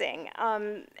amazing.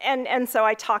 And so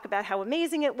I talk about how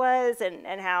amazing it was,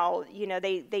 and how,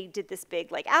 they did this big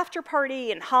like after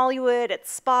party in Hollywood at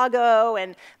Spago,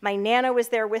 and my Nana was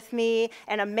there with me,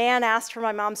 and a man asked for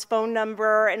my mom's phone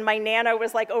number, and my Nana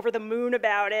was like over the moon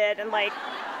about it, and like,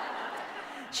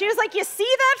 she was like, you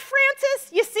see that,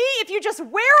 Francis? You see, if you just wear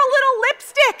a little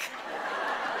lipstick,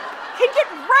 you can get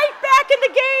right back in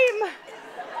the game.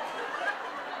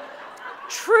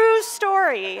 True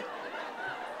story.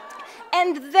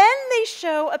 And then they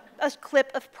show a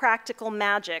clip of Practical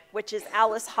Magic, which is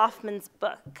Alice Hoffman's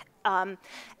book. And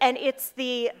it's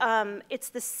the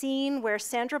scene where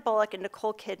Sandra Bullock and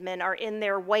Nicole Kidman are in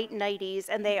their white nighties,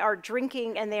 and they are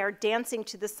drinking and they are dancing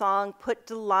to the song Put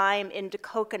the Lime into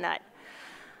Coconut.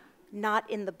 Not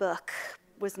in the book,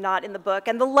 was not in the book.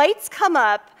 And the lights come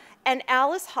up, and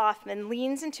Alice Hoffman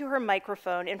leans into her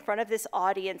microphone in front of this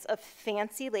audience of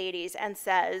fancy ladies and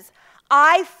says,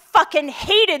 I fucking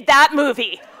hated that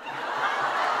movie.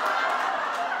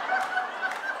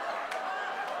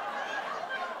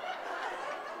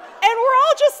 And we're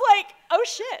all just like, oh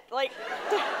shit, like,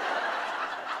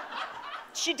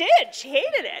 she did, she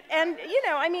hated it. And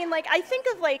I think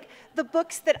of like the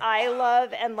books that I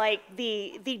love, and like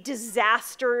the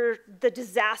disastrous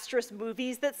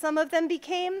movies that some of them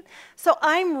became. So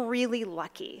I'm really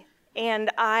lucky. And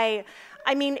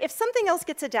if something else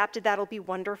gets adapted, that'll be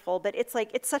wonderful, but it's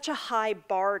like, it's such a high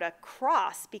bar to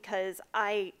cross, because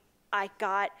I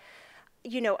got,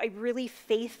 a really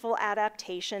faithful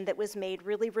adaptation that was made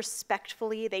really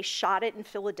respectfully. They shot it in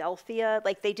Philadelphia.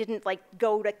 Like, they didn't like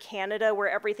go to Canada where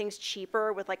everything's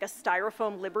cheaper with like a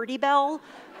styrofoam Liberty Bell,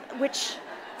 which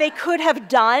they could have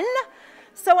done.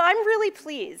 So I'm really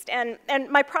pleased, and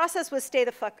my process was stay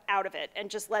the fuck out of it and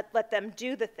just let them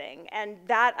do the thing, and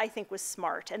that I think was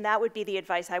smart, and that would be the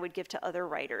advice I would give to other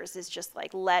writers, is just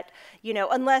like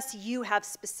unless you have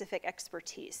specific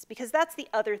expertise, because that's the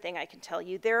other thing I can tell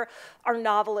you. There are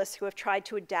novelists who have tried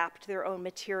to adapt their own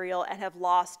material and have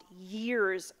lost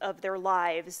years of their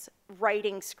lives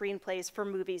writing screenplays for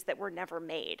movies that were never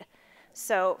made.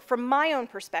 So from my own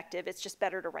perspective, it's just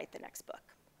better to write the next book.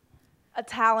 A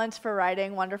talent for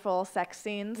writing wonderful sex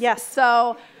scenes. Yes.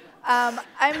 So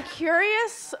I'm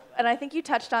curious, and I think you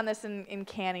touched on this in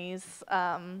Canny's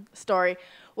story,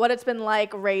 what it's been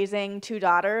like raising two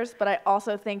daughters, but I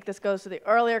also think this goes to the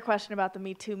earlier question about the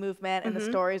Me Too movement and the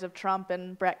stories of Trump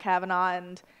and Brett Kavanaugh,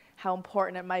 and how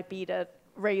important it might be to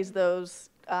raise those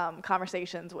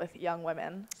conversations with young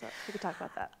women. So if you could talk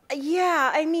about that.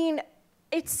 Yeah,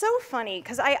 it's so funny,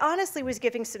 because I honestly was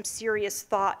giving some serious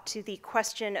thought to the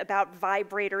question about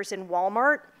vibrators in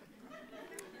Walmart.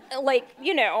 Like,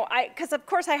 because of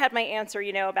course I had my answer,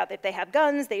 about if they have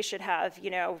guns, they should have,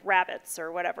 rabbits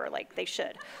or whatever, like they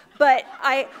should. But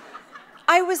I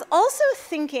was also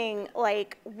thinking,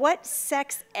 like, what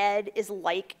sex ed is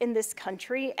like in this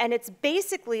country, and it's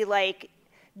basically like,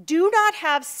 do not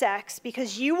have sex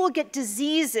because you will get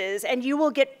diseases and you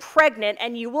will get pregnant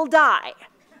and you will die.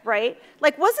 Right?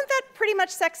 Like, wasn't that pretty much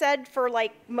sex ed for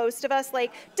like most of us?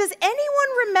 Like, does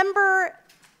anyone remember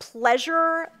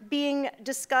pleasure being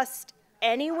discussed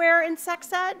anywhere in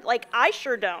sex ed? Like, I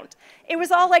sure don't. It was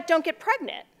all like, don't get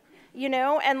pregnant,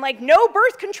 and like, no,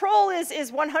 birth control is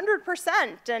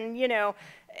 100%, and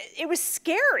it was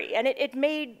scary, and it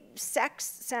made sex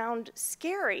sound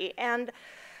scary, and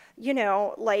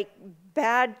like,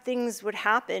 bad things would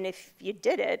happen if you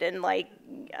did it, and like,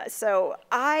 so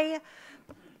I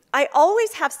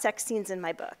always have sex scenes in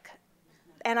my book.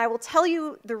 And I will tell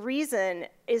you the reason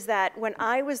is that when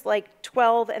I was like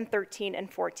 12 and 13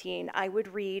 and 14, I would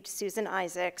read Susan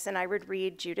Isaacs, and I would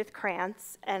read Judith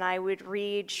Krantz, and I would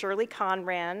read Shirley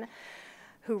Conran,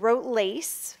 who wrote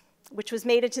Lace, which was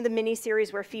made into the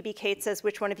miniseries where Phoebe Cates says,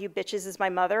 which one of you bitches is my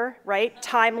mother, right?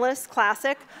 Timeless,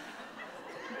 classic.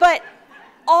 But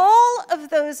all of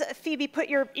those, Phoebe, put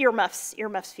your earmuffs,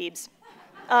 Phoebes.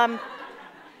 All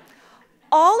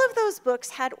of those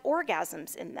books had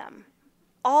orgasms in them.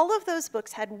 All of those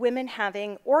books had women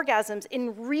having orgasms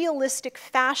in realistic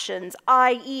fashions,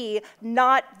 i.e.,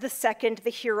 not the second the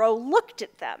hero looked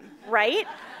at them, right?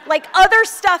 Like, other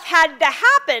stuff had to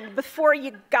happen before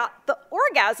you got the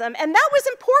orgasm, and that was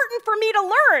important for me to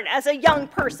learn as a young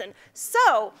person.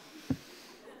 So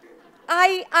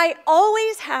I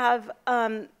always have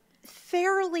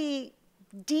fairly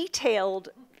detailed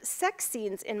sex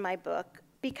scenes in my book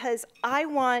because I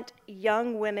want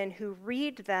young women who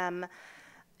read them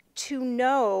to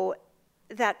know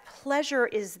that pleasure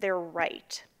is their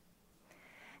right,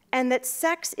 and that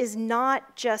sex is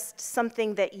not just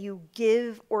something that you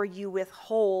give or you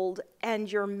withhold, and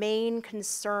your main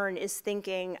concern is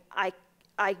thinking, I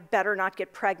better not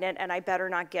get pregnant and I better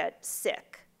not get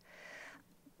sick.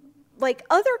 Like,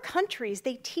 other countries,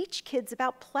 they teach kids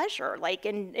about pleasure, like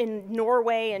in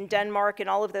Norway and Denmark and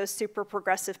all of those super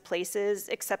progressive places,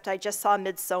 except I just saw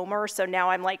Midsommar, so now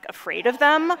I'm like afraid of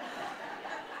them.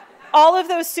 All of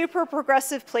those super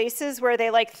progressive places where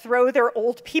they like throw their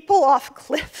old people off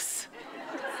cliffs.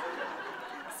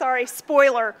 Sorry,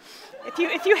 spoiler,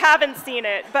 if you haven't seen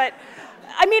it. But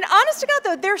I mean, honest to God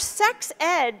though, their sex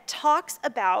ed talks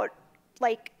about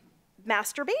like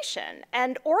masturbation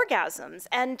and orgasms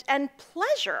and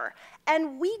pleasure.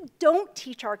 And we don't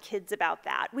teach our kids about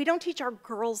that. We don't teach our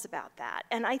girls about that.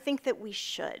 And I think that we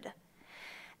should.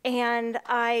 And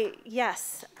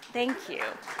yes, thank you.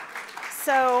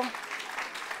 So,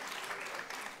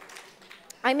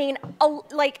 I mean,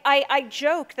 like, I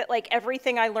joke that like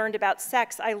everything I learned about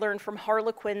sex, I learned from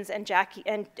Harlequins and Jackie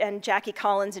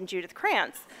Collins and Judith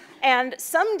Krantz. And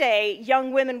someday,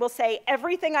 young women will say,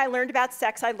 everything I learned about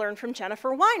sex, I learned from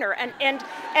Jennifer Weiner. And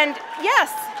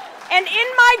yes, and in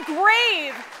my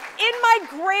grave,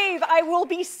 I will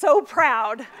be so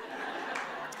proud.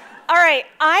 All right,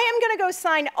 I am going to go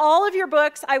sign all of your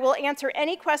books. I will answer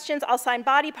any questions. I'll sign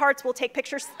body parts. We'll take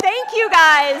pictures. Thank you,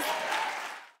 guys.